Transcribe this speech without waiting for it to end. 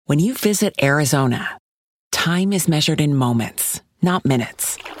When you visit Arizona, time is measured in moments, not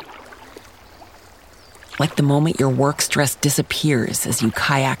minutes. Like the moment your work stress disappears as you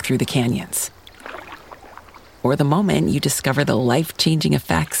kayak through the canyons. Or the moment you discover the life-changing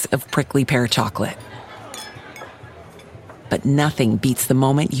effects of prickly pear chocolate. But nothing beats the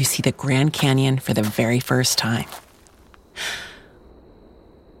moment you see the Grand Canyon for the very first time.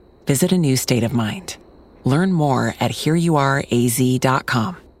 Visit a new state of mind. Learn more at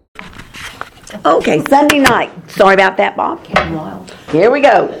hereyouareaz.com. Okay, Sunday night. Sorry about that, Bob. Here we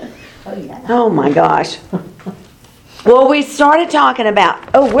go. Oh my gosh. Well, we started talking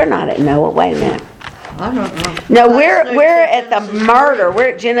about. We're not at Noah. Wait a minute. I don't know. No, we're at the murder. We're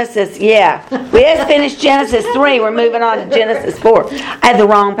at Genesis. Yeah, we just finished Genesis 3. We're moving on to Genesis 4. I had the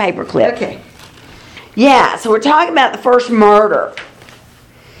wrong paper clip. Okay. Yeah, so we're talking about the first murder.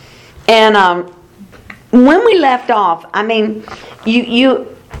 And when we left off, I mean,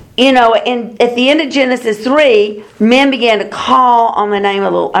 you know, at the end of Genesis 3, men began to call on the name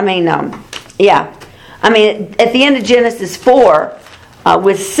of the. At the end of Genesis 4,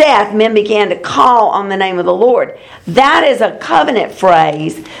 with Seth, men began to call on the name of the Lord. That is a covenant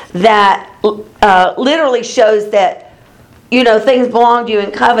phrase that literally shows that, you know, things belong to you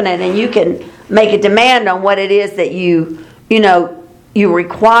in covenant, and you can make a demand on what it is that you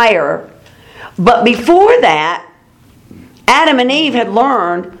require. But before that, Adam and Eve had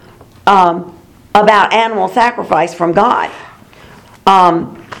learned about animal sacrifice from God.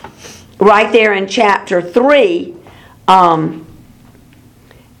 Right there in chapter 3, God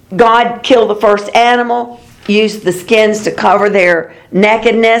killed the first animal, used the skins to cover their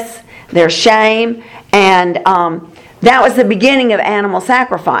nakedness, their shame, and that was the beginning of animal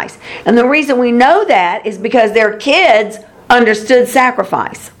sacrifice. And the reason we know that is because their kids understood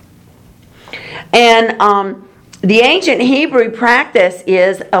sacrifice. And the ancient Hebrew practice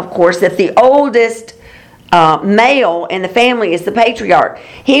is, of course, that the oldest male in the family is the patriarch.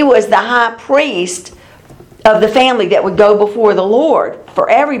 He was the high priest of the family that would go before the Lord for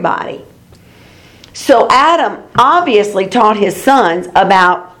everybody. So Adam obviously taught his sons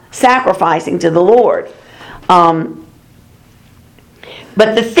about sacrificing to the Lord. But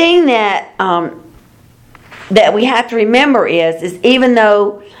the thing that we have to remember is even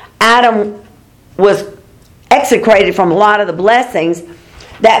though Adam was execrated from a lot of the blessings,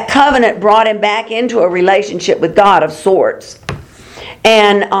 that covenant brought him back into a relationship with God of sorts.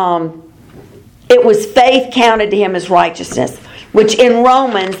 And it was faith counted to him as righteousness, which in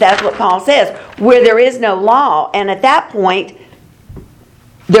Romans, that's what Paul says, where there is no law. And at that point,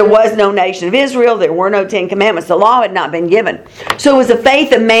 there was no nation of Israel, there were no 10 commandments, the law had not been given. So it was the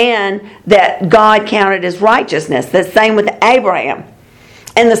faith of man that God counted as righteousness. The same with Abraham.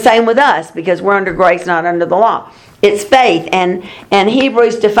 And the same with us, because we're under grace, not under the law. It's faith. And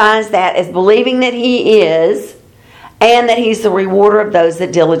Hebrews defines that as believing that He is, and that He's the rewarder of those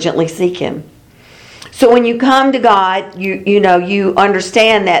that diligently seek Him. So when you come to God, you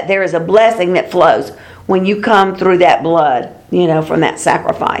understand that there is a blessing that flows when you come through that blood, from that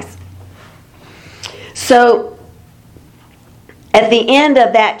sacrifice. So at the end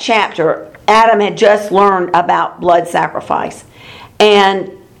of that chapter, Adam had just learned about blood sacrifice.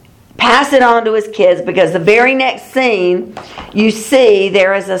 And pass it on to his kids, because the very next scene, you see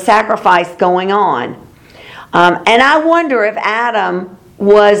there is a sacrifice going on. And I wonder if Adam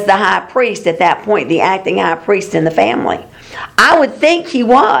was the high priest at that point, the acting high priest in the family. I would think he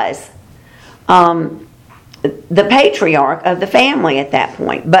was the patriarch of the family at that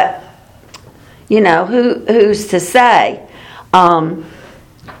point. But, who's to say? And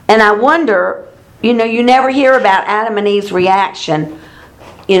I wonder, you never hear about Adam and Eve's reaction,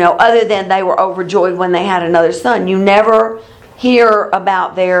 other than they were overjoyed when they had another son. You never hear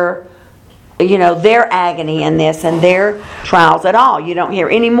about their agony in this and their trials at all. You don't hear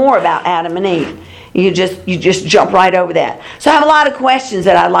any more about Adam and Eve. You just jump right over that. So I have a lot of questions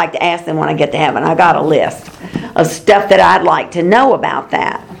that I'd like to ask them when I get to heaven. I got a list of stuff that I'd like to know about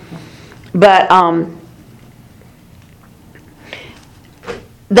that. But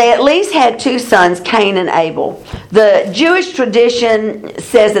they at least had two sons, Cain and Abel. The Jewish tradition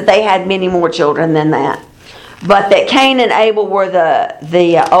says that they had many more children than that, but that Cain and Abel were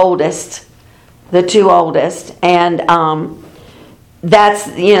the oldest, the two oldest, and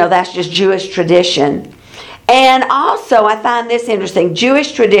that's just Jewish tradition. And also, I find this interesting: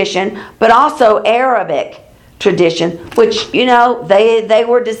 Jewish tradition, but also Arabic tradition, which they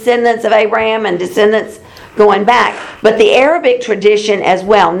were descendants of Abraham and descendants going back. But the Arabic tradition as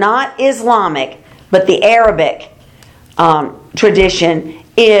well, not Islamic, but the Arabic tradition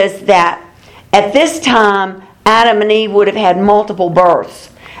is that at this time, Adam and Eve would have had multiple births.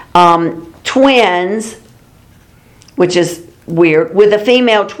 twins, which is weird, with a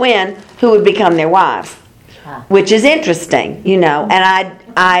female twin who would become their wives, which is interesting, and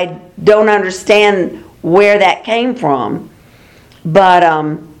I don't understand where that came from, but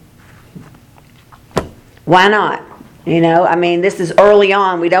why not? This is early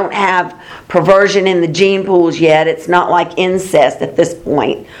on. We don't have perversion in the gene pools yet. It's not like incest at this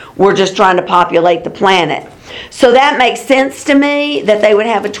point. We're just trying to populate the planet. So that makes sense to me that they would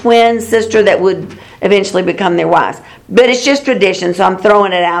have a twin sister that would eventually become their wives. But it's just tradition, so I'm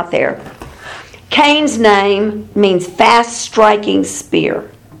throwing it out there. Cain's name means fast-striking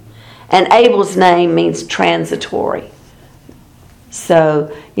spear. And Abel's name means transitory.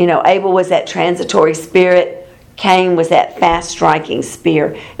 So, Abel was that transitory spirit. Cain was that fast-striking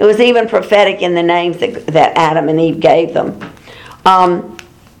spear. It was even prophetic in the names that Adam and Eve gave them.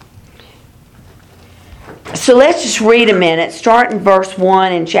 So let's just read a minute. Start in verse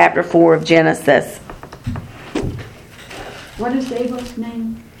 1 in chapter 4 of Genesis. What is Abel's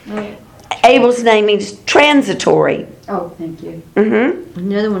name? Abel's name means transitory. Oh, thank you. Mm-hmm.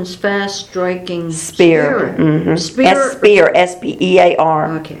 And the other one's fast striking spear. Mm-hmm. Spear. Spear.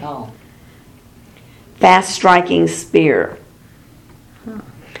 S-P-E-A-R. Okay. Oh. Fast striking spear.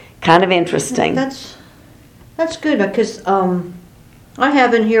 Kind of interesting. That's good because I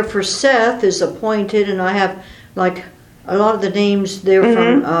have in here for Seth is appointed, and I have like a lot of the names there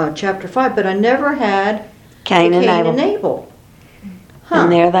from chapter 5, but I never had Cain and Abel. Huh.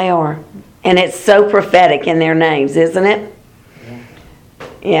 And there they are. And it's so prophetic in their names, isn't it?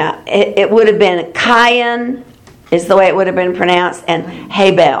 Yeah. It would have been Cain is the way it would have been pronounced, and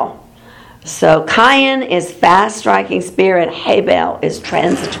Habel. So Cain is fast-striking spirit, Habel is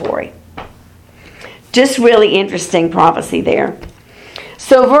transitory. Just really interesting prophecy there.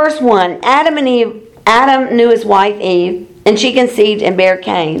 So verse 1, Adam knew his wife Eve, and she conceived and bare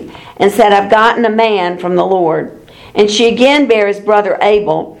Cain, and said, I've gotten a man from the Lord. And she again bare his brother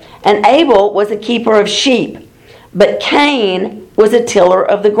Abel, and Abel was a keeper of sheep, but Cain was a tiller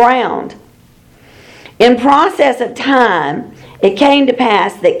of the ground. In process of time, it came to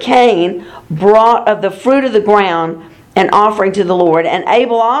pass that Cain brought of the fruit of the ground an offering to the Lord, and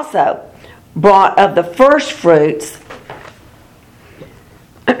Abel also brought of the first fruits,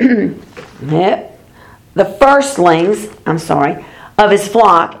 the firstlings, of his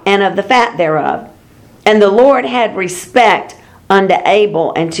flock and of the fat thereof. And the Lord had respect unto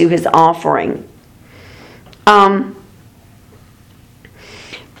Abel and to his offering.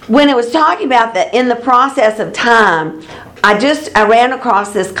 When it was talking about that in the process of time, I ran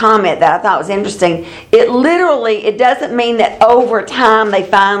across this comment that I thought was interesting. It doesn't mean that over time they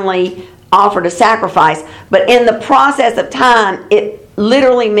finally offered a sacrifice, but in the process of time, it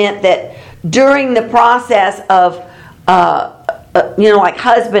literally meant that during the process of, like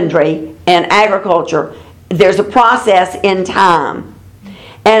husbandry and agriculture, there's a process in time.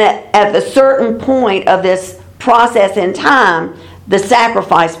 And at the certain point of this process in time, the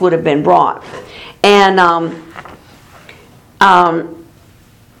sacrifice would have been brought. And a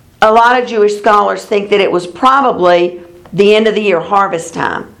lot of Jewish scholars think that it was probably the end of the year, harvest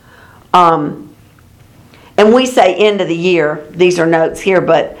time. And we say end of the year. These are notes here,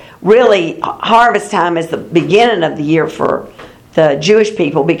 but really harvest time is the beginning of the year for the Jewish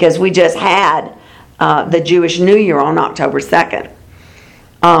people, because we just had the Jewish New Year on October 2nd.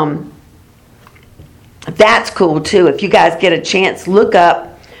 That's cool too. If you guys get a chance, look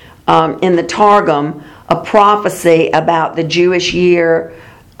up in the Targum a prophecy about the Jewish year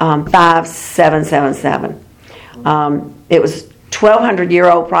 5777. It was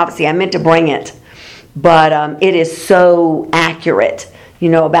 1,200-year-old prophecy. I meant to bring it, but it is so accurate,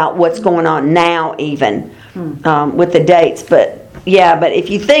 about what's going on now even with the dates. But if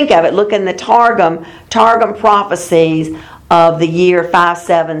you think of it, look in the Targum prophecies of the year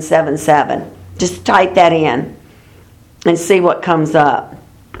 5777. Just type that in and see what comes up.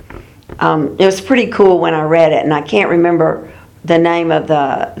 It was pretty cool when I read it, and I can't remember the name of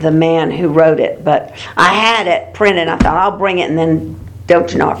the man who wrote it, but I had it printed. I thought I'll bring it, and then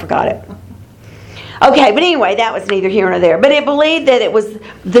don't you know I forgot it. Okay, but anyway, that was neither here nor there. But it believed that it was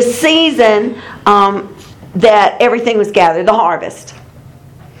the season that everything was gathered, the harvest,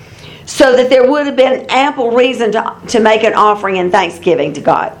 so that there would have been ample reason to make an offering in thanksgiving to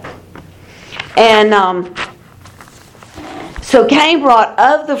God. And so Cain brought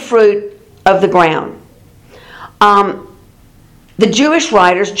of the fruit of the ground. The Jewish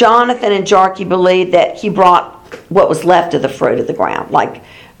writers, Jonathan and Jarkey, believed that he brought what was left of the fruit of the ground, like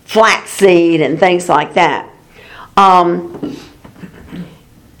flaxseed and things like that. And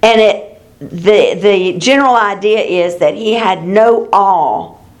the general idea is that he had no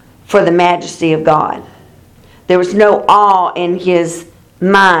awe for the majesty of God. There was no awe in his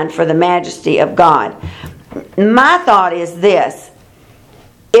mind for the majesty of God. My thought is this: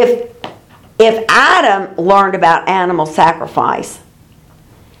 if Adam learned about animal sacrifice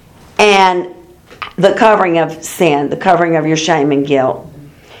and the covering of sin, the covering of your shame and guilt,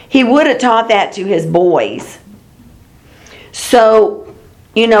 he would have taught that to his boys. So,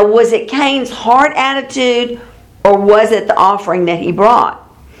 was it Cain's heart attitude, or was it the offering that he brought?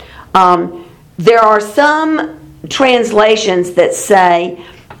 There are some translations that say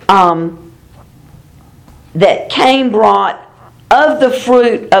that Cain brought of the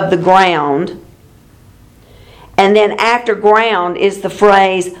fruit of the ground, and then after ground is the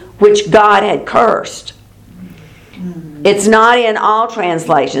phrase which God had cursed. It's not in all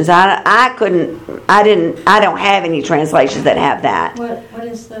translations. I don't have any translations that have that. What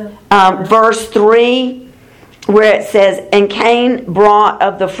is the verse 3, where it says, "And Cain brought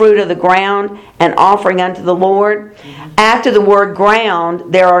of the fruit of the ground an offering unto the Lord." After the word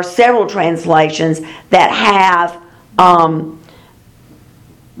ground, there are several translations that have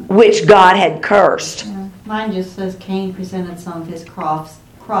which God had cursed. Mine just says Cain presented some of his crops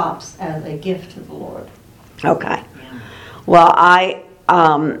as a gift to the Lord. Okay. Well,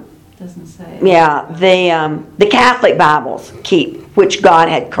 Doesn't say. yeah, the Catholic Bibles keep which God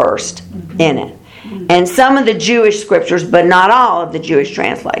had cursed in it. And some of the Jewish scriptures, but not all of the Jewish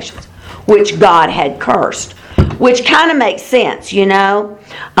translations, which God had cursed, which kind of makes sense,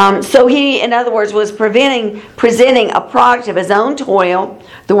 So he, in other words, was presenting a product of his own toil,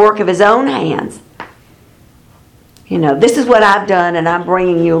 the work of his own hands. This is what I've done, and I'm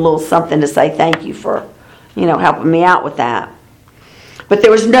bringing you a little something to say thank you for, helping me out with that. But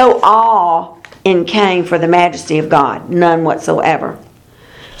there was no awe in Cain for the majesty of God, none whatsoever.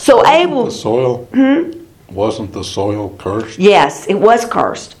 So Abel, the soil, wasn't the soil cursed? Yes, it was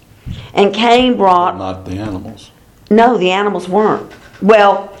cursed. And Cain brought... But not the animals. No, the animals weren't.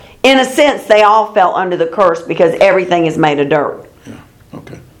 Well, in a sense, they all fell under the curse because everything is made of dirt. Yeah,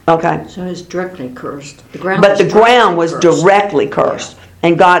 okay. Okay. So it's directly cursed. The ground was directly cursed.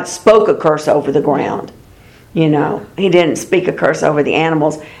 And God spoke a curse over the ground. He didn't speak a curse over the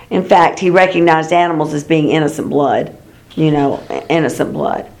animals. In fact, he recognized animals as being innocent blood. Innocent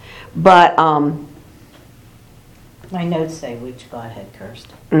blood. But my notes say which God had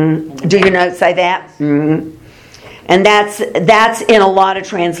cursed. Do your notes say that? Mm-hmm. And that's in a lot of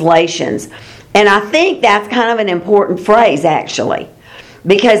translations. And I think that's kind of an important phrase, actually,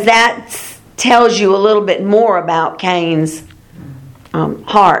 because that tells you a little bit more about Cain's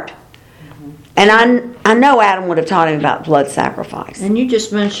heart. And I know Adam would have taught him about blood sacrifice. And you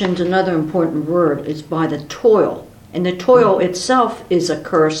just mentioned another important word. It's by the toil. And the toil itself is a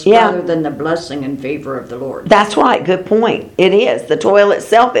curse rather than the blessing and favor of the Lord. That's right. Good point. It is. The toil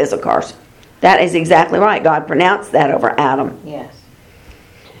itself is a curse. That is exactly right. God pronounced that over Adam. Yes.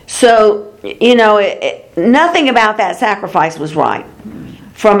 So, nothing about that sacrifice was right.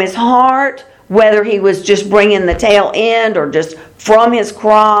 From his heart, whether he was just bringing the tail end or just from his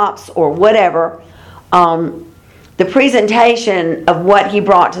crops or whatever, the presentation of what he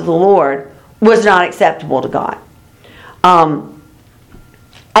brought to the Lord was not acceptable to God.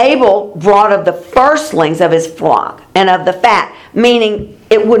 Abel brought of the firstlings of his flock and of the fat, meaning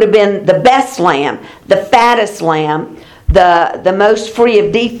it would have been the best lamb, the fattest lamb, the most free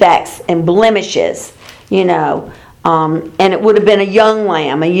of defects and blemishes, and it would have been a young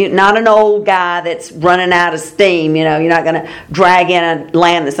lamb, not an old guy that's running out of steam. You're not going to drag in a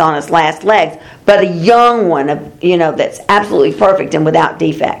lamb that's on its last legs, but a young one, that's absolutely perfect and without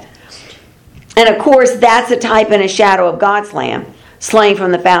defect. And of course, that's a type and a shadow of God's lamb, slain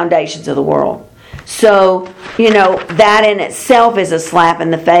from the foundations of the world. So, that in itself is a slap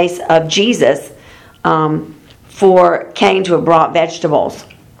in the face of Jesus for Cain to have brought vegetables.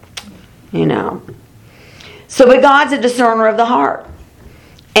 So, but God's a discerner of the heart.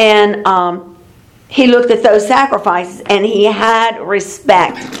 And he looked at those sacrifices and he had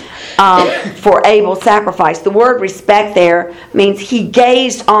respect for Abel's sacrifice. The word respect there means he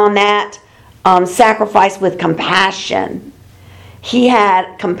gazed on that sacrifice with compassion. He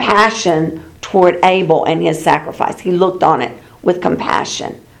had compassion toward Abel and his sacrifice. He looked on it with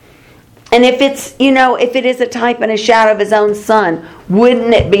compassion. And if it is a type and a shadow of his own son,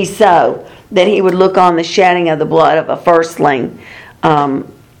 wouldn't it be so that he would look on the shedding of the blood of a firstling of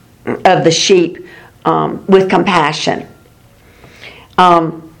the sheep with compassion?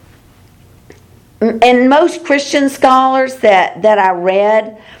 And most Christian scholars that I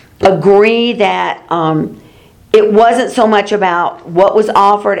read agree that it wasn't so much about what was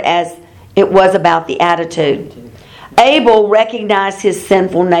offered as it was about the attitude. Abel recognized his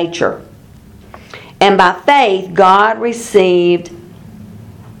sinful nature. And by faith, God received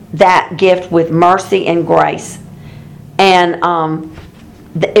that gift with mercy and grace. And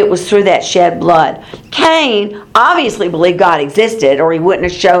it was through that shed blood. Cain obviously believed God existed, or he wouldn't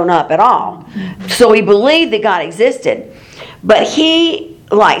have shown up at all. So he believed that God existed. But he,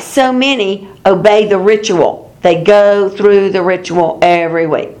 like so many, obeyed the ritual. They go through the ritual every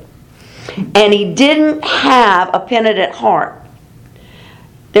week. And he didn't have a penitent heart.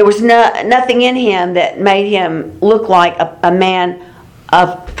 There was nothing in him that made him look like a man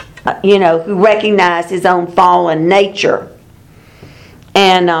of, who recognized his own fallen nature.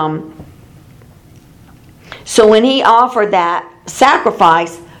 And so when he offered that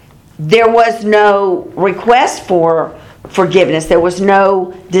sacrifice, there was no request for forgiveness. There was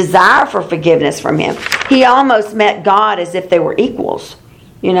no desire for forgiveness from him. He almost met God as if they were equals.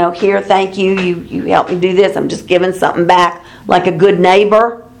 Here, thank you. You helped me do this. I'm just giving something back like a good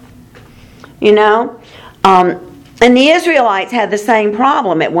neighbor. And the Israelites had the same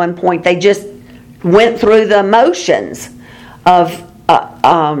problem at one point. They just went through the motions of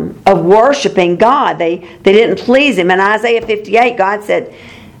worshiping God. They didn't please Him. In Isaiah 58, God said,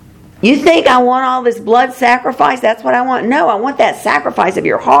 "You think I want all this blood sacrifice? That's what I want? No, I want that sacrifice of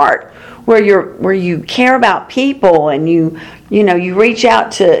your heart, where you care about people and you reach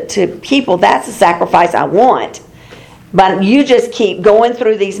out to people. That's the sacrifice I want. But you just keep going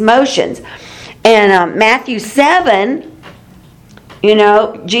through these motions." And Matthew 7,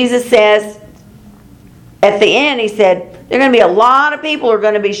 Jesus says at the end, He said, there are going to be a lot of people who are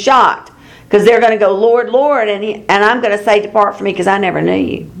going to be shocked because they're going to go, "Lord, Lord," and I'm going to say, "Depart from me, because I never knew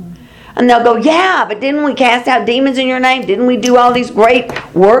you." And they'll go, "Yeah, but didn't we cast out demons in your name? Didn't we do all these great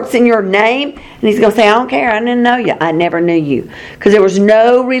works in your name?" And He's going to say, "I don't care. I didn't know you. I never knew you." Because there was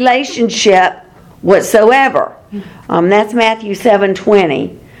no relationship whatsoever. That's Matthew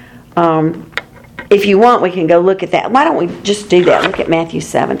 7:20. If you want, we can go look at that. Why don't we just do that? Look at Matthew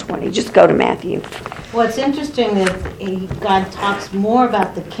 7:20. Just go to Matthew. What's interesting is God talks more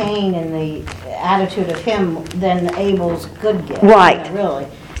about the Cain and the attitude of him than Abel's good gift. Right. Really.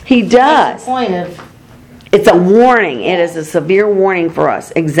 He does. It's the point of... It's a warning. It is a severe warning for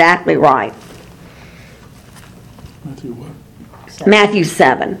us. Exactly right. Matthew what? Matthew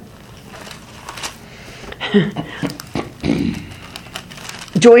 7.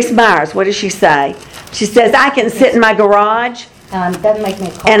 Joyce Myers, what does she say? She says, "I can sit in my garage doesn't make me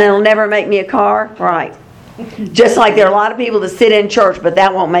a car. and it'll never make me a car." Right. Just like there are a lot of people that sit in church, but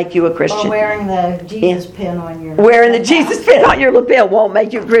that won't make you a Or Christian. wearing the Jesus pin on your... Wearing the Jesus pin on your lapel won't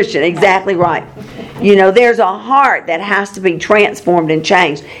make you a Christian. Exactly right. There's a heart that has to be transformed and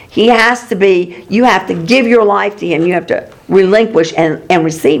changed. You have to give your life to Him. You have to relinquish and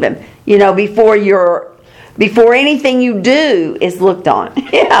receive Him, before anything you do is looked on.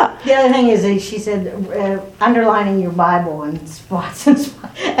 Yeah. The other thing is, she said, underlining your Bible in spots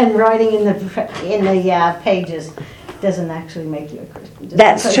and writing in the pages doesn't actually make you a Christian. Just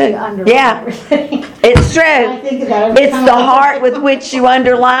That's because true. you underline Yeah. everything. It's true. I think of that every It's time the I heart with which you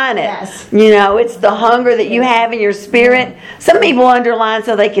underline it. Yes. It's the hunger that you have in your spirit. Some people underline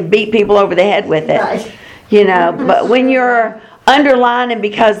so they can beat people over the head with it. Right. But when you're underlining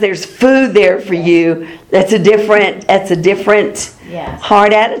because there's food there for you, that's a different Yes.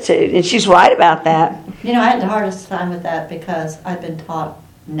 heart attitude. And she's right about that. I had the hardest time with that because I've been taught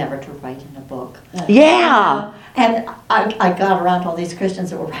never to write in a book. Yeah. And I got around to all these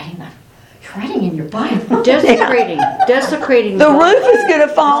Christians that were writing that. You're writing in your Bible. Desecrating The roof is going to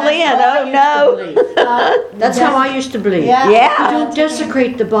fall in. Oh, no. That's how I used to believe. Yeah. Yeah. You don't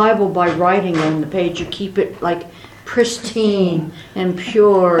desecrate the Bible by writing on the page. You keep it like pristine and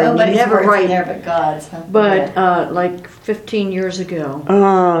pure, and you Nobody's never words in write. there but God's. Huh? But like 15 years ago.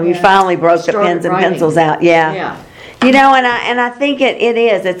 Oh, you finally broke the Started pens and writing. pencils out. Yeah. Yeah. And I think it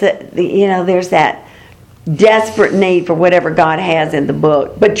is. It's there's that desperate need for whatever God has in the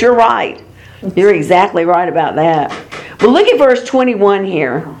book. But you're right. You're exactly right about that. Well, look at verse 21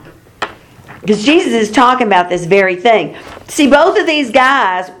 here. Because Jesus is talking about this very thing. See, both of these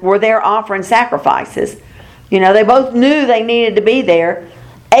guys were there offering sacrifices. They both knew they needed to be there.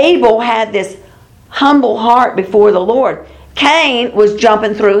 Abel had this humble heart before the Lord. Cain was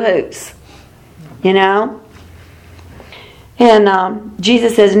jumping through hoops. And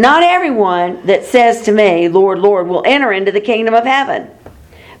Jesus says, "Not everyone that says to me, 'Lord, Lord,' will enter into the kingdom of heaven,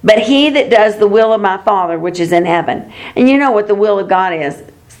 but he that does the will of my Father which is in heaven." And you know what the will of God is?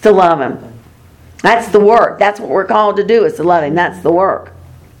 It's to love Him. That's the work. That's what we're called to do, is to love Him. That's the work.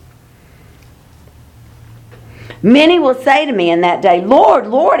 Many will say to me in that day, Lord,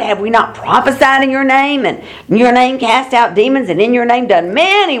 Lord, have we not prophesied in your name, and in your name cast out demons, and in your name done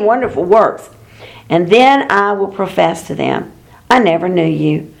many wonderful works? And then I will profess to them, I never knew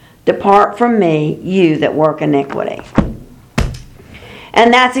you. Depart from me, you that work iniquity.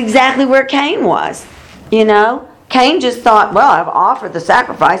 And that's exactly where Cain was. You know, Cain just thought, well, I've offered the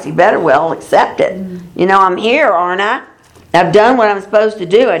sacrifice, he better well accept it. You know, I'm here, aren't I? I've done what I'm supposed to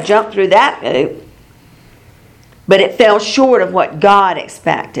do. I jumped through that hoop. But it fell short of what God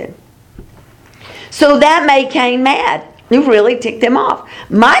expected. So that made Cain mad. It really ticked him off.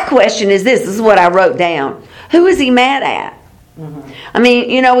 My question is this is what I wrote down. Who is he mad at? I mean,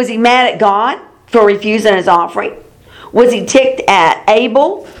 you know, was he mad at God for refusing his offering? Was he ticked at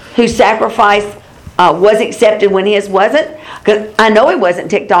Abel, whose sacrifice was accepted when his wasn't? Because I know he wasn't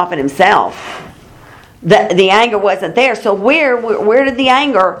ticked off at himself. The anger wasn't there. So where did the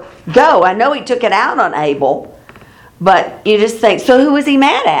anger go? I know he took it out on Abel, but you just think, so who was he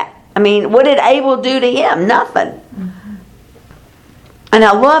mad at? I mean, what did Abel do to him? Nothing. And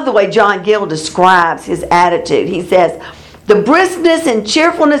I love the way John Gill describes his attitude. He says, the briskness and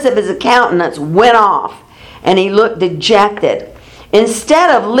cheerfulness of his countenance went off, and he looked dejected. Instead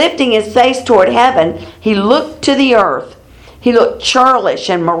of lifting his face toward heaven, he looked to the earth. He looked churlish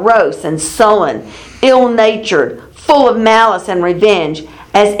and morose and sullen, ill-natured, full of malice and revenge,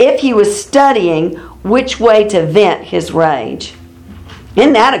 as if he was studying which way to vent his rage.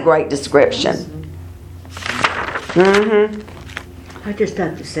 Isn't that a great description? I just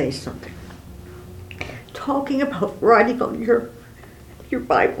have to say something. Talking about writing on your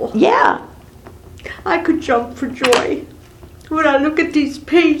Bible. Yeah. I could jump for joy when I look at these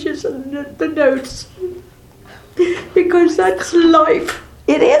pages and the notes. Because that's life.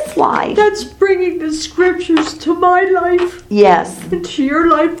 It is life. That's bringing the scriptures to my life. Yes. And to your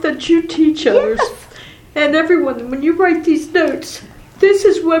life that you teach others. Yes. And everyone, when you write these notes, this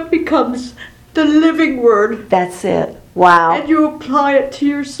is what becomes the living word. That's it. Wow. And you apply it to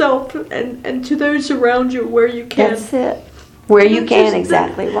yourself and to those around you where you can. That's it. Where you And can, just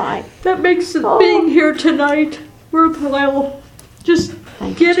exactly right. That makes it being here tonight worthwhile. Just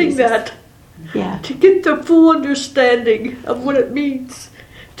Thank you, getting Jesus. that. Yeah. To get the full understanding of what it means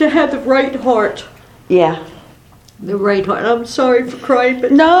to have the right heart. Yeah. The right heart. I'm sorry for crying,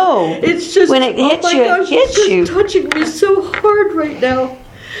 but No. it's just When it hits oh my you, gosh, it hits it's you. just touching me so hard right now.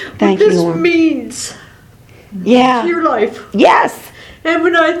 Thank what you, this Lord. means Yeah. to your life. Yes. And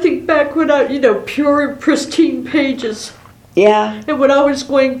when I think back when I, pure and pristine pages, Yeah. and what I was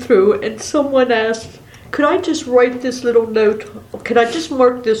going through, and someone asked, could I just write this little note? Could I just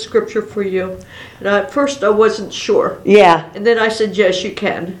mark this scripture for you? And at first I wasn't sure. Yeah. And then I said, yes, you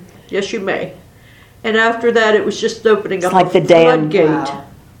can. Yes, you may. And after that, it was just opening up like a the dam. floodgate Wow.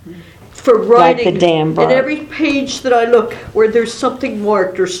 for writing. Like the dam broke. And every page that I look where there's something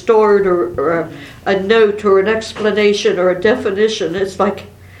marked or stored or a note or an explanation or a definition, it's like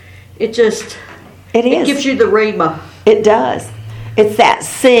it just It is. gives you the rhema. It does. It's that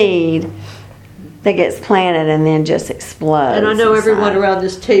seed that gets planted and then just explodes. And I know everyone inside. around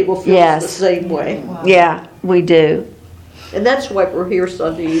this table feels Yes. the same way. Yeah, we do. And that's why we're here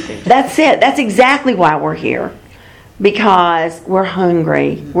Sunday evening. That's it. That's exactly why we're here. Because we're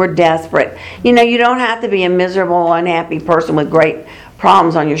hungry. We're desperate. You know, you don't have to be a miserable, unhappy person with great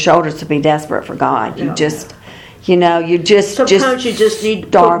problems on your shoulders to be desperate for God. You No. just, you just Sometimes you just need to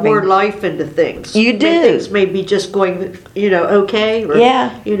starving. put more life into things. You do. Things may be just going, okay, or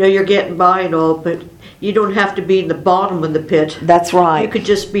Yeah. you're getting by and all, but you don't have to be in the bottom of the pit. That's right. You could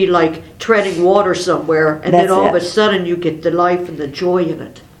just be like treading water somewhere, and That's then all of it. a sudden you get the life and the joy in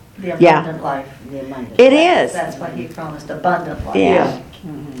it. The Yeah. abundant life. It is. That's what he promised, abundant life. Yeah.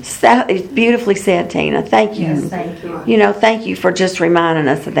 So, it's beautifully said, Tina. Thank you. Yes, thank you. Thank you for just reminding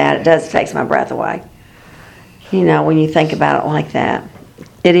us of that. It does takes my breath away. When you think about it like that.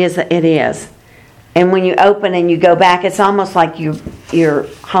 It is. And when you open and you go back, it's almost like you're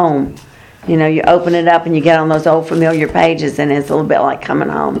home. You open it up and you get on those old familiar pages, and it's a little bit like coming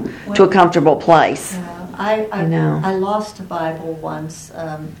home to a comfortable place. I lost a Bible once.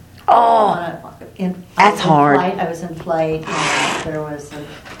 That's hard. I was in flight, and there was an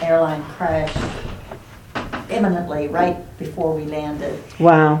airline crash imminently right before we landed.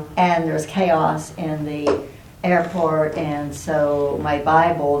 Wow. And there was chaos in the airport, and so my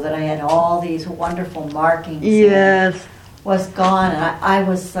Bible that I had all these wonderful markings in was gone, and I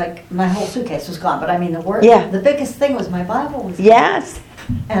was like, my whole suitcase was gone. But I mean, the biggest thing was my Bible was gone. Yes.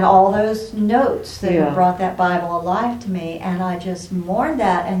 And all those notes that Yeah. had brought that Bible alive to me, and I just mourned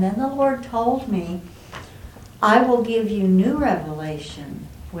that. And then the Lord told me, I will give you new revelation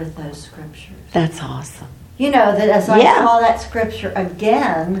with those scriptures. That's awesome. that as I Yeah. saw that scripture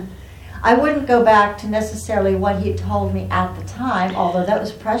again, I wouldn't go back to necessarily what he told me at the time, although that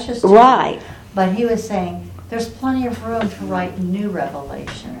was precious to me. Right. But he was saying, there's plenty of room to write new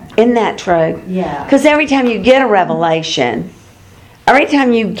revelation. Isn't that true? Yeah. Because every time you get a revelation, every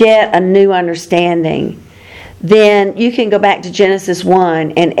time you get a new understanding, then you can go back to Genesis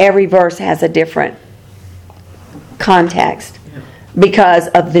 1 and every verse has a different context because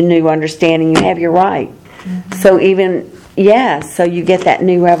of the new understanding you have. You're right. Mm-hmm. So so you get that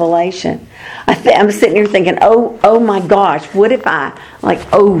new revelation. I'm sitting here thinking, oh my gosh, what if I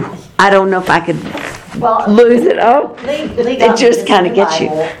I don't know if I could lose it. It just kind of gets you.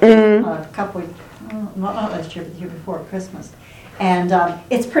 Mm-hmm. A couple, not last year, but the year before Christmas, and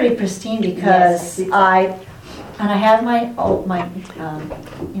it's pretty pristine because I have my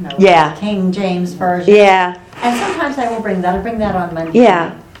King James version. Yeah. And sometimes I will bring that. I bring that on Monday.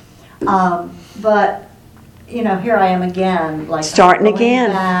 Yeah. But here I am again, starting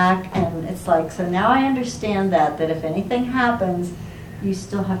again. Back, and it's so now I understand that if anything happens, you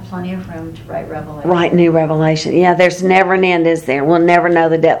still have plenty of room to write revelation. Write new revelation. Yeah, there's never an end, is there? We'll never know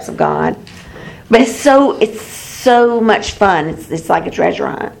the depths of God. But it's so much fun. It's like a treasure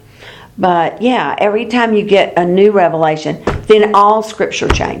hunt. But yeah, every time you get a new revelation, then all Scripture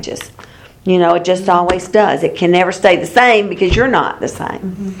changes. It just always does. It can never stay the same because you're not the same.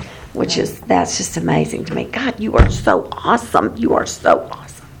 Mm-hmm. That's just amazing to me. God, you are so awesome. You are so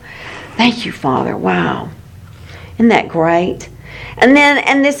awesome. Thank you, Father. Wow. Isn't that great? And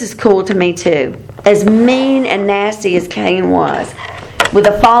this is cool to me too. As mean and nasty as Cain was, with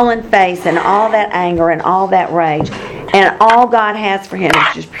a fallen face and all that anger and all that rage, and all God has for him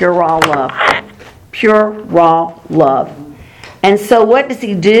is just pure raw love. Pure raw love. And so what does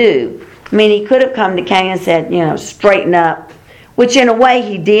he do? I mean, he could have come to Cain and said, straighten up, which in a way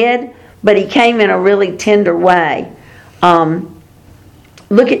he did, but he came in a really tender way.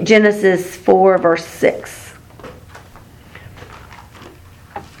 Look at Genesis 4, verse 6.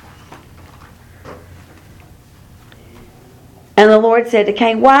 And the Lord said to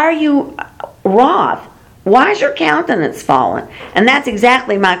Cain, why are you wroth? Why is your countenance fallen? And that's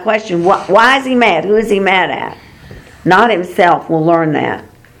exactly my question. Why is he mad? Who is he mad at? Not himself. We'll learn that.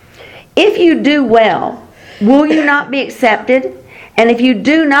 If you do well, will you not be accepted? And if you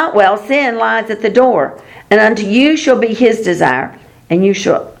do not well, sin lies at the door. And unto you shall be his desire, and you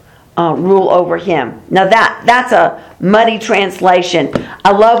shall rule over him. Now that's a muddy translation.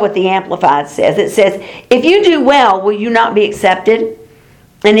 I love what the Amplified says. It says, if you do well, will you not be accepted?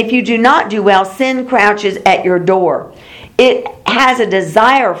 And if you do not do well, sin crouches at your door. It has a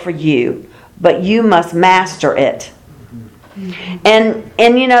desire for you, but you must master it. And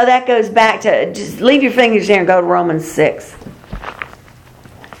that goes back to, just leave your fingers there and go to Romans 6.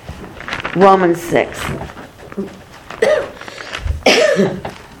 Romans 6.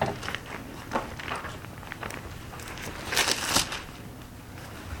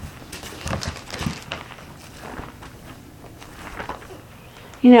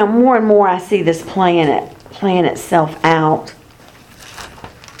 More and more I see this playing itself out.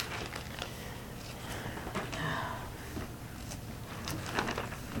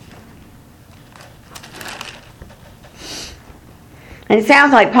 And it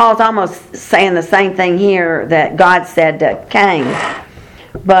sounds like Paul's almost saying the same thing here that God said to Cain.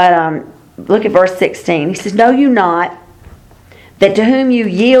 But look at verse 16. He says, know you not that to whom you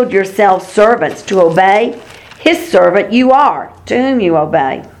yield yourselves servants to obey, his servant you are, to whom you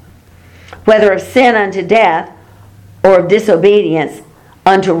obey, whether of sin unto death, or of disobedience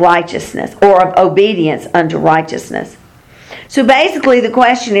unto righteousness, or of obedience unto righteousness. So basically the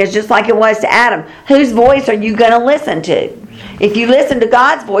question is, just like it was to Adam, whose voice are you going to listen to? If you listen to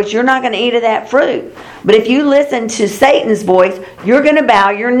God's voice, you're not going to eat of that fruit. But if you listen to Satan's voice, you're going to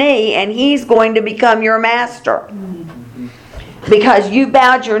bow your knee and he's going to become your master. Because you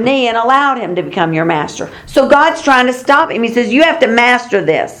bowed your knee and allowed him to become your master. So God's trying to stop him. He says, you have to master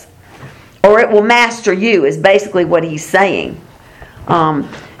this, or it will master you, is basically what he's saying.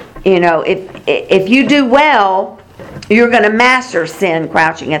 If you do well, you're going to master sin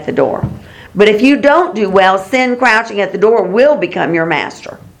crouching at the door. But if you don't do well, sin crouching at the door will become your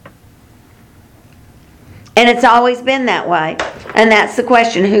master. And it's always been that way. And that's the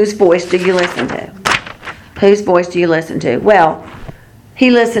question, whose voice do you listen to? Whose voice do you listen to? Well, he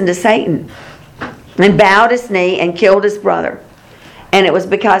listened to Satan and bowed his knee and killed his brother. And it was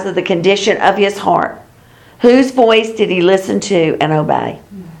because of the condition of his heart. Whose voice did he listen to and obey?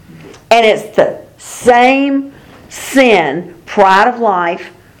 And it's the same sin, pride of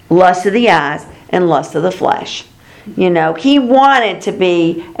life, lust of the eyes, and lust of the flesh. He wanted to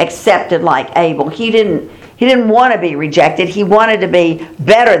be accepted like Abel. He didn't He didn't want to be rejected. He wanted to be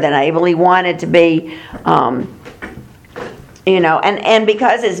better than Abel. He wanted to be, and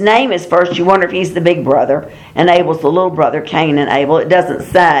because his name is first, you wonder if he's the big brother and Abel's the little brother, Cain and Abel. It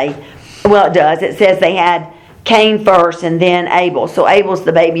doesn't say. Well, it does. It says they had Cain first and then Abel. So Abel's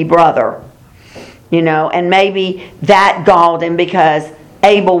the baby brother, and maybe that galled him because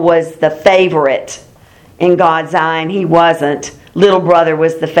Abel was the favorite in God's eye and he wasn't. Little brother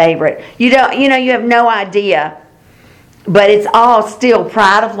was the favorite. You have no idea. But it's all still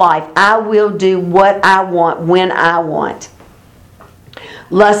pride of life. I will do what I want when I want.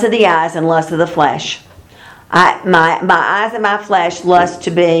 Lust of the eyes and lust of the flesh. My eyes and my flesh lust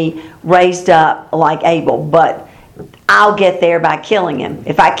to be raised up like Abel, but I'll get there by killing him.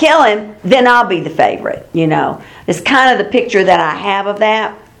 If I kill him, then I'll be the favorite. It's kind of the picture that I have of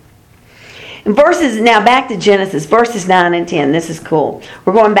that. Now back to Genesis, verses 9 and 10. This is cool.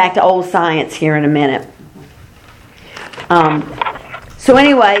 We're going back to old science here in a minute. So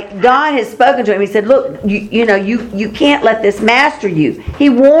anyway, God has spoken to him. He said, look, you can't let this master you. He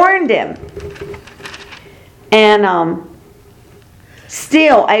warned him. And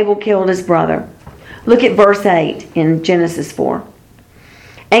still Abel killed his brother. Look at verse 8 in Genesis 4.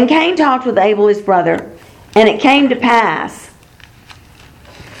 And Cain talked with Abel his brother, and it came to pass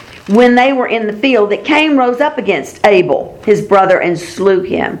when they were in the field that Cain rose up against Abel his brother and slew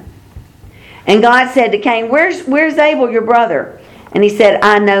him. And God said to Cain, Where's Abel your brother? And he said,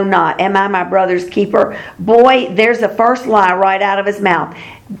 I know not. Am I my brother's keeper? Boy, there's the first lie right out of his mouth.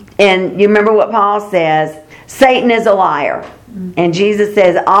 And you remember what Paul says, Satan is a liar. And Jesus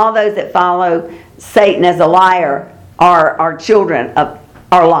says all those that follow Satan as a liar are children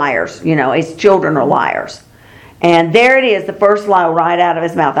are liars. His children are liars. And there it is, the first lie right out of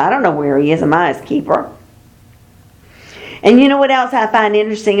his mouth. I don't know where he is. Am I his keeper? And you know what else I find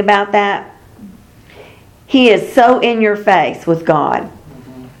interesting about that? He is so in your face with God.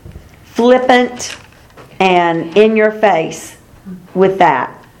 Flippant and in your face with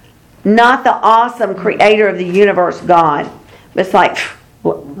that. Not the awesome creator of the universe God. But it's like,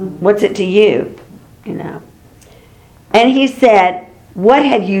 what's it to you? And he said, what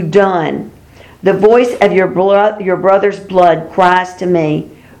have you done? The voice of your brother's blood cries to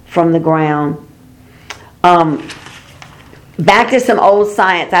me from the ground. Back to some old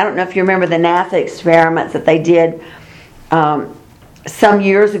science. I don't know if you remember the NASA experiments that they did some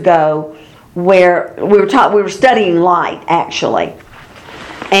years ago, where we were studying light actually,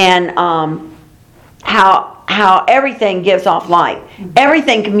 and how everything gives off light.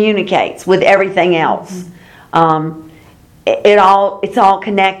 Everything communicates with everything else. It's all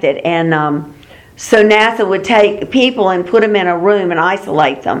connected, and so NASA would take people and put them in a room and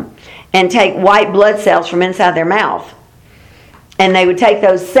isolate them, and take white blood cells from inside their mouth. And they would take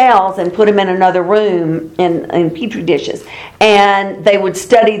those cells and put them in another room in petri dishes, and they would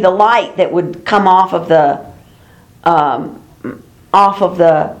study the light that would come off of the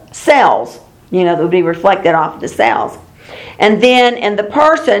cells. That would be reflected off of the cells, and the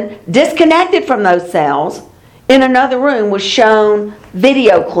person disconnected from those cells in another room was shown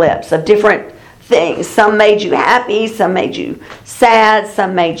video clips of different things. Some made you happy, some made you sad,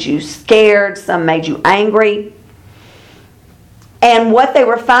 some made you scared, some made you angry. And what they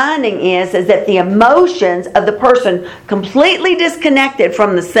were finding is that the emotions of the person completely disconnected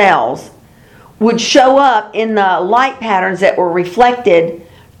from the cells would show up in the light patterns that were reflected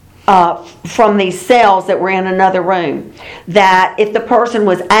from these cells that were in another room. That if the person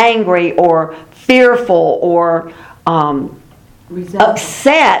was angry or fearful or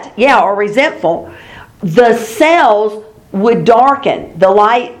upset, or resentful, the cells would darken. The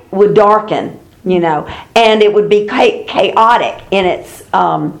light would darken. And it would be chaotic in its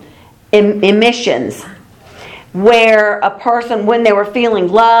emissions. Where a person, when they were feeling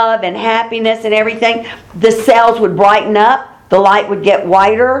love and happiness and everything, the cells would brighten up, the light would get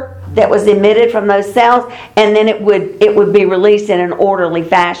whiter that was emitted from those cells, and then it would be released in an orderly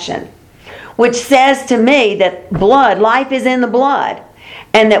fashion. Which says to me that life is in the blood.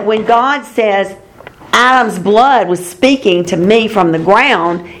 And that when God says, Adam's blood was speaking to me from the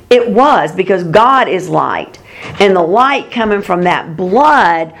ground, it was, because God is light. And the light coming from that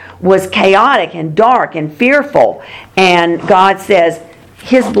blood was chaotic and dark and fearful. And God says,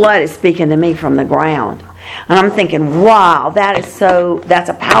 His blood is speaking to me from the ground. And I'm thinking, wow, that's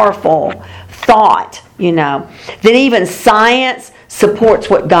a powerful thought, that even science supports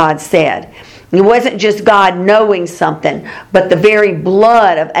what God said. It wasn't just God knowing something, but the very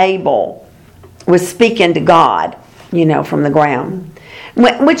blood of Abel was speaking to God, from the ground.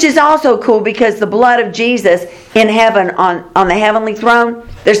 Which is also cool because the blood of Jesus in heaven on the heavenly throne,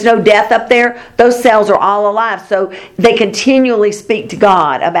 there's no death up there. Those cells are all alive. So they continually speak to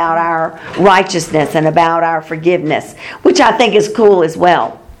God about our righteousness and about our forgiveness, which I think is cool as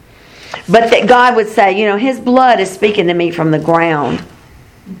well. But that God would say, His blood is speaking to me from the ground.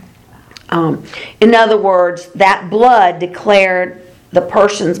 In other words, that blood declared the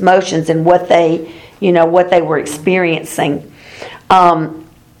person's motions and what they were experiencing.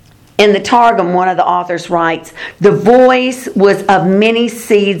 In the Targum, one of the authors writes, the voice was of many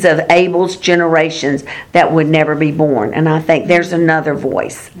seeds of Abel's generations that would never be born. And I think there's another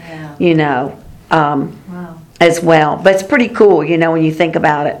voice, as well. But it's pretty cool, when you think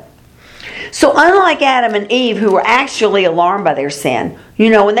about it. So unlike Adam and Eve, who were actually alarmed by their sin,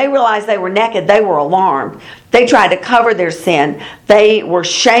 when they realized they were naked, they were alarmed. They tried to cover their sin. They were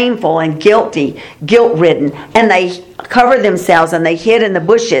shameful and guilt-ridden, and they covered themselves and they hid in the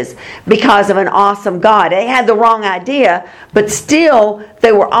bushes because of an awesome God. They had the wrong idea, but still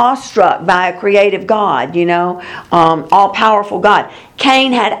they were awestruck by a creative God, all-powerful God.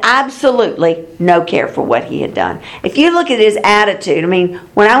 Cain had absolutely no care for what he had done. If you look at his attitude,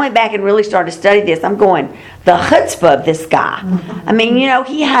 when I went back and really started to study this, I'm going, the chutzpah of this guy.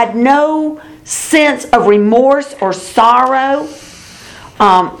 He had no sense of remorse or sorrow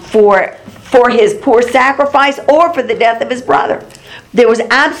for his poor sacrifice or for the death of his brother. There was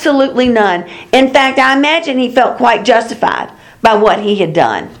absolutely none. In fact, I imagine he felt quite justified by what he had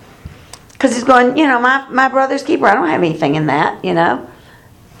done. Because he's going, my brother's keeper, I don't have anything in that,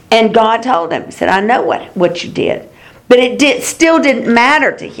 And God told him, He said, I know what you did. But it still didn't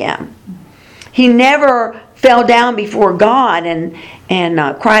matter to him. He never fell down before God and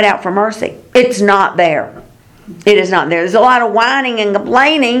cried out for mercy. It's not there. It is not there. There's a lot of whining and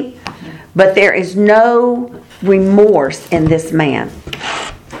complaining, but there is no remorse in this man.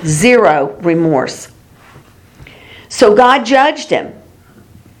 Zero remorse. So God judged him.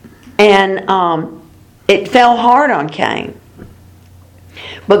 And it fell hard on Cain.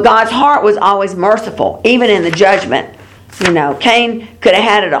 But God's heart was always merciful, even in the judgment. Cain could have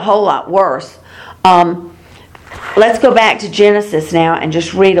had it a whole lot worse. Let's go back to Genesis now and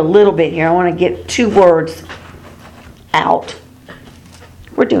just read a little bit here. I want to get 2 words out.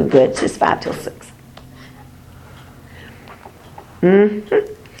 We're doing good. It's just 5 till 6.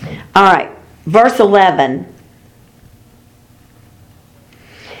 All right. Verse 11.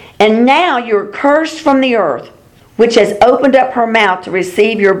 And now you're cursed from the earth, which has opened up her mouth to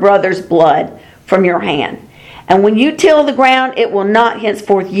receive your brother's blood from your hand. And when you till the ground, it will not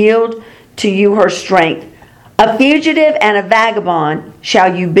henceforth yield to you her strength. A fugitive and a vagabond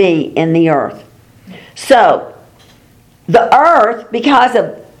shall you be in the earth. So, the earth, because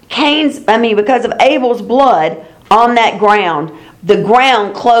of Abel's blood on that ground, the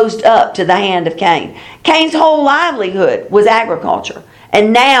ground closed up to the hand of Cain. Cain's whole livelihood was agriculture.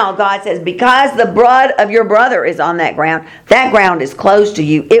 And now God says, because the blood of your brother is on that ground is closed to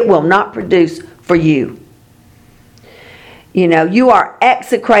you. It will not produce for you. You are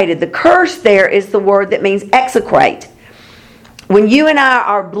execrated. The curse there is the word that means execrate. When you and I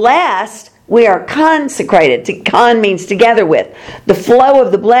are blessed, we are consecrated. Con means together with. The flow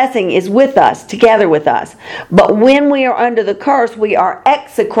of the blessing is with us, together with us. But when we are under the curse, we are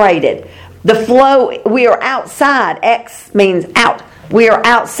execrated. The flow, we are outside. Ex means out. We are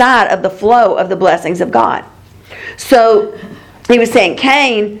outside of the flow of the blessings of God. So he was saying,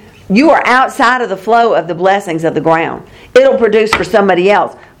 Cain, you are outside of the flow of the blessings of the ground. It'll produce for somebody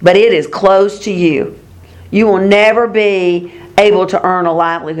else, but it is closed to you. You will never be able to earn a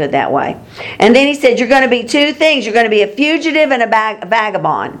livelihood that way. And then he said, you're going to be 2 things. You're going to be a fugitive and a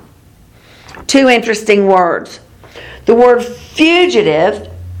vagabond. 2 interesting words. The word fugitive,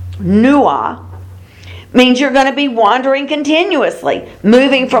 nuah, means you're going to be wandering continuously,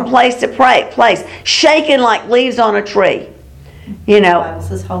 moving from place to place, shaken like leaves on a tree. The Bible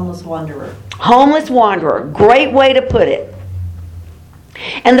says homeless wanderer. Homeless wanderer. Great way to put it.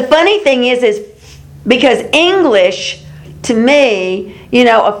 And the funny thing is because English, to me,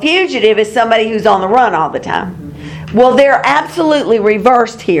 a fugitive is somebody who's on the run all the time. Mm-hmm. Well, they're absolutely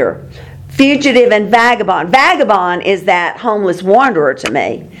reversed here. Fugitive and vagabond. Vagabond is that homeless wanderer to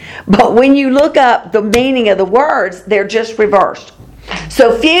me. But when you look up the meaning of the words, they're just reversed.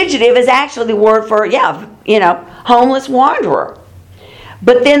 So fugitive is actually the word for, homeless wanderer.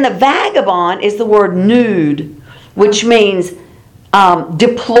 But then the vagabond is the word nude, which means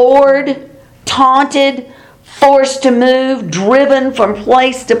deplored, taunted, forced to move, driven from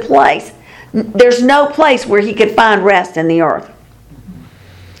place to place. There's no place where he could find rest in the earth.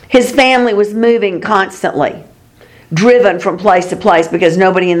 His family was moving constantly. driven from place to place because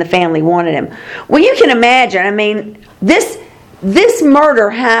nobody in the family wanted him. Well, you can imagine, I mean, this murder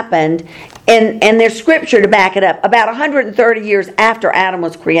happened, and there's scripture to back it up, about 130 years after Adam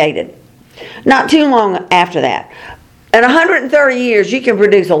was created. Not too long after that. In 130 years, you can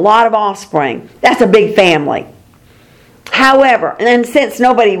produce a lot of offspring. That's a big family. However, and since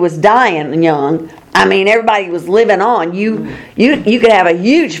nobody was dying young, I mean, everybody was living on, you could have a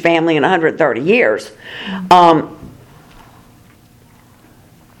huge family in 130 years.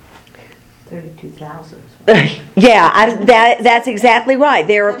 32,000. Yeah, that's exactly right.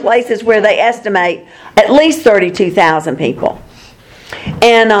 There are places where they estimate at least 32,000 people.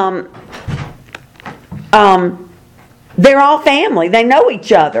 And they're all family. They know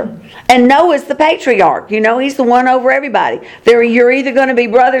each other. And Noah's the patriarch. You know, he's the one over everybody. You're either going to be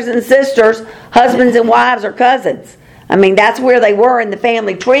brothers and sisters, husbands and wives, or cousins. I mean, that's where they were in the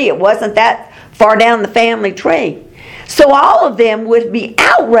family tree. It wasn't that far down the family tree. So all of them would be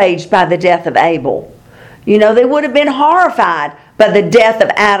outraged by the death of Abel. You know, they would have been horrified by the death of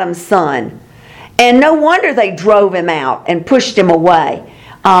Adam's son. And no wonder they drove him out and pushed him away.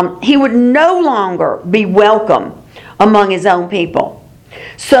 He would no longer be welcome among his own people.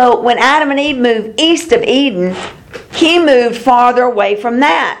 So when Adam and Eve moved east of Eden, he moved farther away from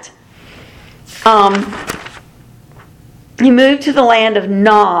that. He moved to the land of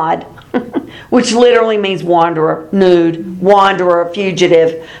Nod, which literally means wanderer, nude, wanderer,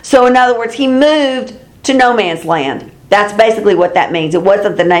 fugitive. So in other words, he moved to no man's land. That's basically what that means. It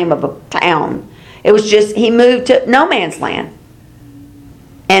wasn't the name of a town. It was just he moved to no man's land.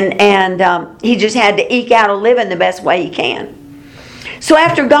 And he just had to eke out a living the best way he can. So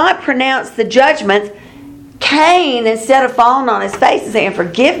after God pronounced the judgment, Cain, instead of falling on his face and saying,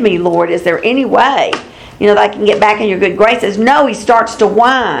 "Forgive me, Lord, is there any way, that I can get back in your good graces?" No, he starts to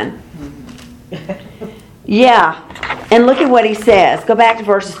whine. Yeah. And look at what he says. Go back to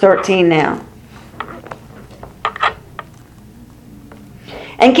verses 13 now.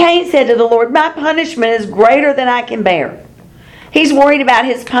 And Cain said to the Lord, "My punishment is greater than I can bear." He's worried about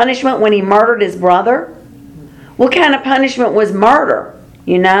his punishment when he murdered his brother. What kind of punishment was murder,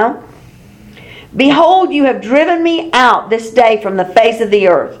 "Behold, you have driven me out this day from the face of the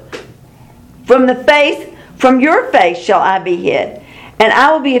earth. From your face shall I be hid. And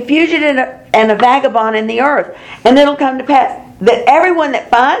I will be a fugitive and a vagabond in the earth. And it'll come to pass that everyone that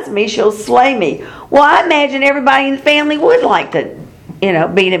finds me shall slay me." Well, I imagine everybody in the family would like to,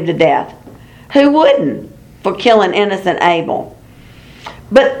 beat him to death. Who wouldn't for killing innocent Abel?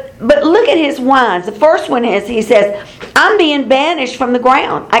 But look at his whines. The first one is, he says, "I'm being banished from the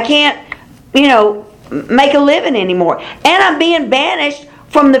ground. I can't, make a living anymore. And I'm being banished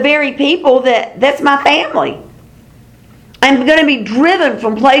from the very people that's my family. I'm going to be driven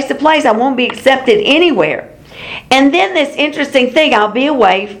from place to place. I won't be accepted anywhere." And then this interesting thing, "I'll be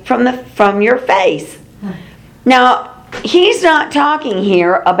away from your face." Now, he's not talking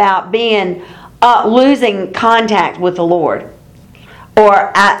here about being losing contact with the Lord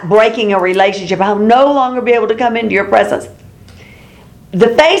or breaking a relationship. "I'll no longer be able to come into your presence." The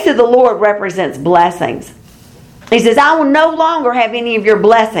face of the Lord represents blessings. He says, "I will no longer have any of your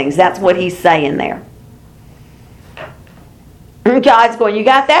blessings." That's what he's saying there. And God's going, "You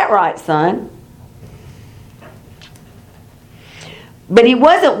got that right, son." But he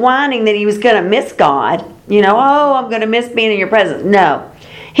wasn't whining that he was going to miss God. "Oh, I'm going to miss being in your presence." No.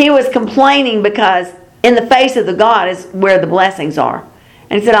 He was complaining because in the face of the God is where the blessings are.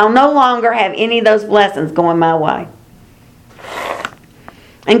 And he said, "I'll no longer have any of those blessings going my way."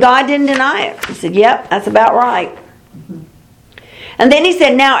 And God didn't deny it. He said, "Yep, that's about right." And then he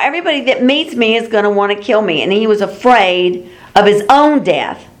said, "Now everybody that meets me is going to want to kill me." And he was afraid of his own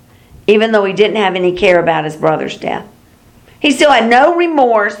death, even though he didn't have any care about his brother's death. He still had no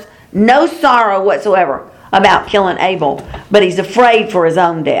remorse, no sorrow whatsoever about killing Abel, but he's afraid for his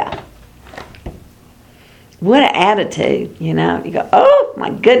own death. What an attitude, You go, "Oh, my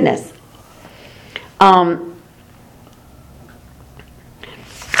goodness."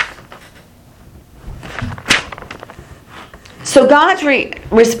 So God's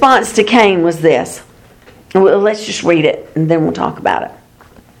response to Cain was this. Well, let's just read it, and then we'll talk about it.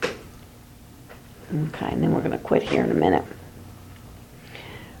 Okay, and then we're going to quit here in a minute.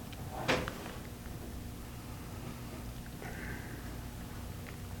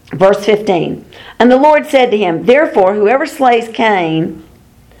 Verse 15. And the Lord said to him, "Therefore, whoever slays Cain..."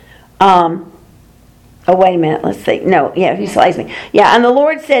 wait a minute. Let's see. No, yeah, who slays me? Yeah, and the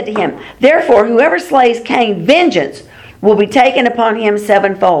Lord said to him, "Therefore, whoever slays Cain, vengeance will be taken upon him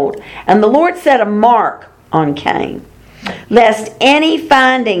sevenfold." And the Lord set a mark on Cain, lest any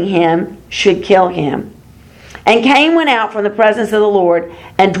finding him should kill him. And Cain went out from the presence of the Lord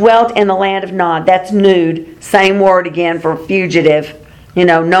and dwelt in the land of Nod. That's Nud. Same word again for fugitive.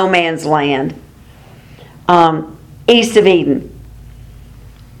 No man's land. East of Eden.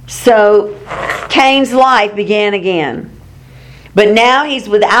 So Cain's life began again. But now he's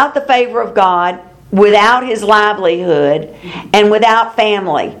without the favor of God, without his livelihood, and without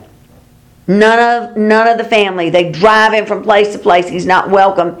family. None of the family. They drive him from place to place. He's not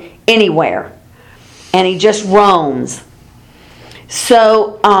welcome anywhere. And he just roams.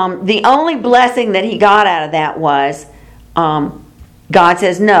 So the only blessing that he got out of that was God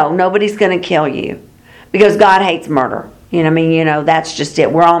says, no, nobody's going to kill you. Because God hates murder. That's just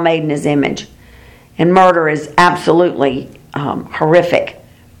it. We're all made in his image. And murder is absolutely horrific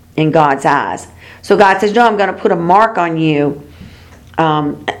in God's eyes. So God says, no, I'm going to put a mark on you.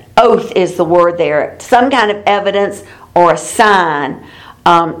 Oath is the word there. Some kind of evidence or a sign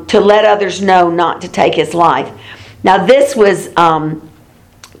to let others know not to take his life. Now this was kind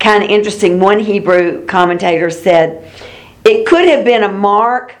of interesting. One Hebrew commentator said it could have been a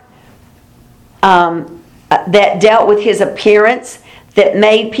mark that dealt with his appearance that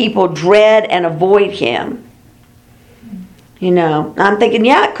made people dread and avoid him. I'm thinking,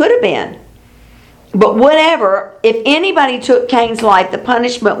 yeah, it could have been. But whatever, if anybody took Cain's life, the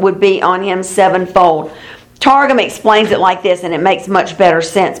punishment would be on him sevenfold. Targum explains it like this, and it makes much better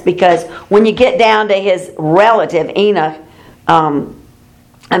sense, because when you get down to his relative, Enoch,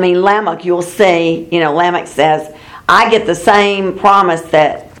 Lamech, you'll see, Lamech says, I get the same promise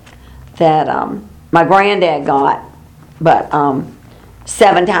that my granddad got, but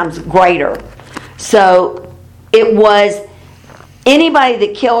 7 times greater. So it was anybody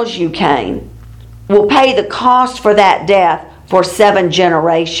that kills you, Cain, will pay the cost for that death for 7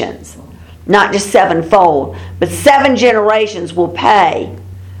 generations. Not just sevenfold, but 7 generations will pay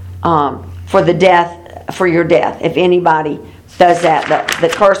for your death. If anybody does that, the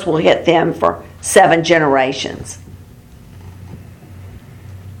curse will hit them for 7 generations.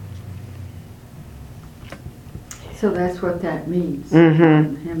 So that's what that means.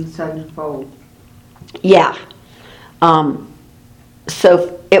 Mm-hmm. Him sevenfold. Yeah.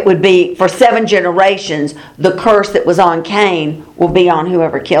 So it would be for 7 generations, the curse that was on Cain will be on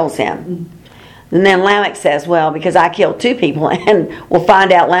whoever kills him. Mm-hmm. And then Lamech says, well, because I killed 2 people, and we'll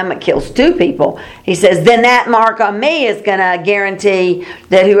find out Lamech kills 2 people. He says, then that mark on me is going to guarantee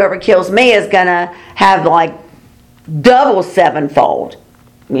that whoever kills me is going to have like double sevenfold,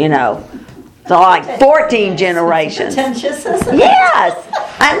 So like 14 generations. Pretentious, isn't it? Yes,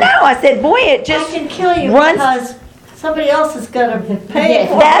 I know. I said, boy, it just I can kill you runs. because somebody else is going to pay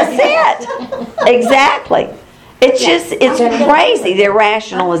for That's it. Exactly. It's crazy, their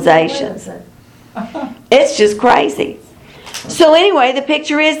rationalizations. It's just crazy. So anyway, the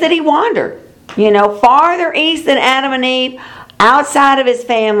picture is that he wandered, farther east than Adam and Eve, outside of his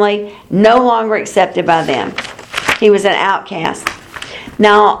family, no longer accepted by them. He was an outcast.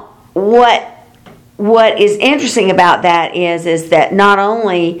 Now, what is interesting about that is that not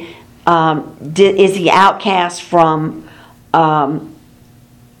only is he outcast from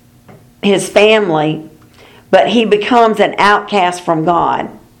his family, but he becomes an outcast from God.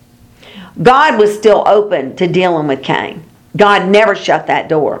 God was still open to dealing with Cain. God never shut that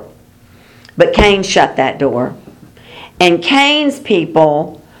door. But Cain shut that door. And Cain's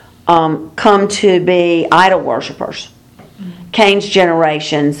people come to be idol worshipers. Cain's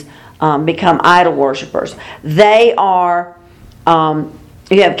generations become idol worshipers. They are,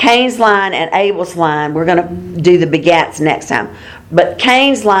 you have Cain's line and Abel's line. We're going to do the begats next time. But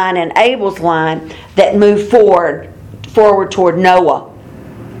Cain's line and Abel's line that move forward toward Noah.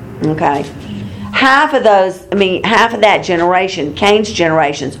 Okay. Half of that generation, Cain's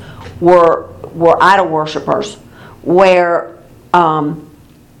generations, were idol worshipers. Where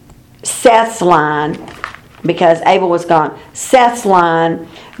Seth's line, because Abel was gone, Seth's line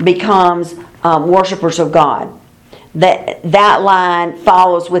becomes worshipers of God. That line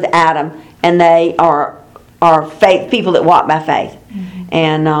follows with Adam, and they are faith people that walk by faith. Mm-hmm.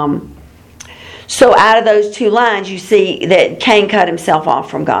 And so out of those 2 lines, you see that Cain cut himself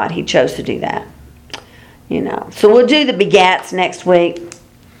off from God. He chose to do that. So we'll do the begats next week,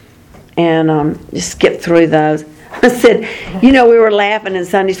 and just skip through those. I said, we were laughing in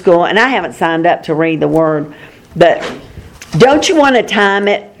Sunday school, and I haven't signed up to read the Word, but don't you want to time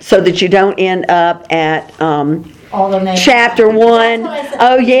it so that you don't end up at chapter 1?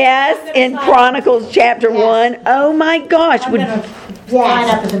 Oh, yes, in Chronicles chapter 1. Oh, my gosh. I'm going to sign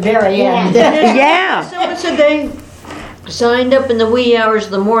up at the very end. Yeah. So it's a day signed up in the wee hours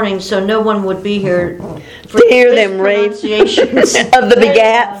of the morning so no one would be here to hear them read of the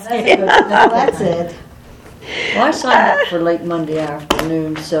begats. That's it. Well, I signed up for late Monday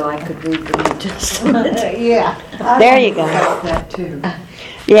afternoon so I could read the New Testament. Yeah. There you go. About that too.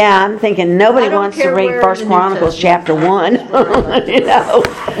 Yeah, I'm thinking nobody I don't wants to care read where First in the New Chronicles chapter Testament. 1. You know,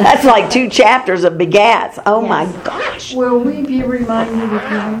 that's like 2 chapters of begats. Oh my Yes. gosh. Will we be reminded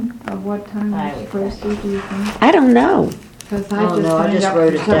again of what time I it's would supposed to, do you think? I don't know. Because Oh, no, I just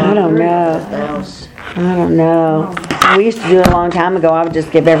wrote it down. I don't know. Else. I don't know. We used to do it a long time ago. I would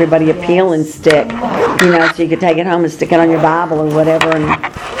just give everybody a peeling stick, you know, so you could take it home and stick it on your Bible or whatever.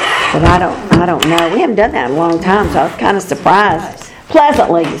 But I don't know. We haven't done that in a long time, so I was kind of surprised,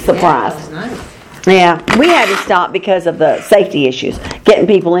 pleasantly surprised. Yeah, we had to stop because of the safety issues, getting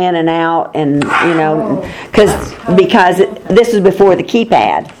people in and out, and you know, because this was before the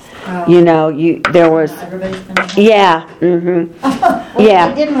keypad. You know, there was. Everybody's finished? Yeah. Mm-hmm. Well, Yeah.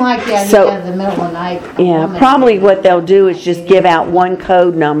 I didn't like the idea So- of the middle of the night. Yeah, woman. probably what they'll do is just give out one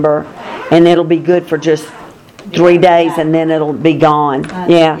code number, and it'll be good for just 3 days, and then it'll be gone.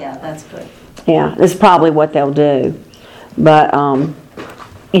 Yeah, Yeah, that's good. yeah, that's probably what they'll do. But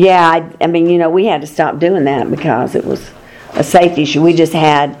yeah, I mean, you know, we had to stop doing that because it was a safety issue. We just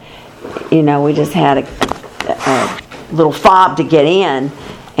had, you know, a little fob to get in,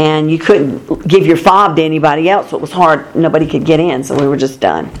 and you couldn't give your fob to anybody else. So it was hard; nobody could get in, so we were just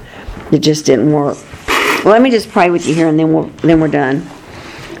done. It just didn't work. Well, let me just pray with you here, and then we're done.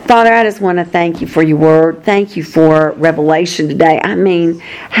 Father, I just want to thank you for your word. Thank you for revelation today. I mean,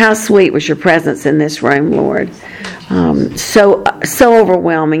 how sweet was your presence in this room, Lord. So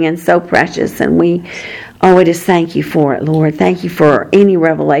overwhelming and so precious. And we just thank you for it, Lord. Thank you for any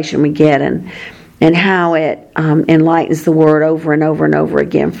revelation we get and how it enlightens the word over and over and over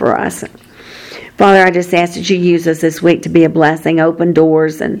again for us. Father, I just ask that you use us this week to be a blessing, open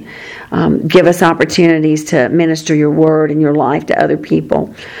doors, and give us opportunities to minister your word and your life to other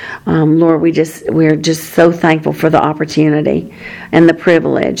people. Lord, we're just so thankful for the opportunity and the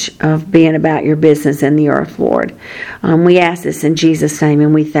privilege of being about your business in the earth, Lord. We ask this in Jesus' name,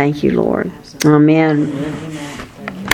 and we thank you, Lord. Amen.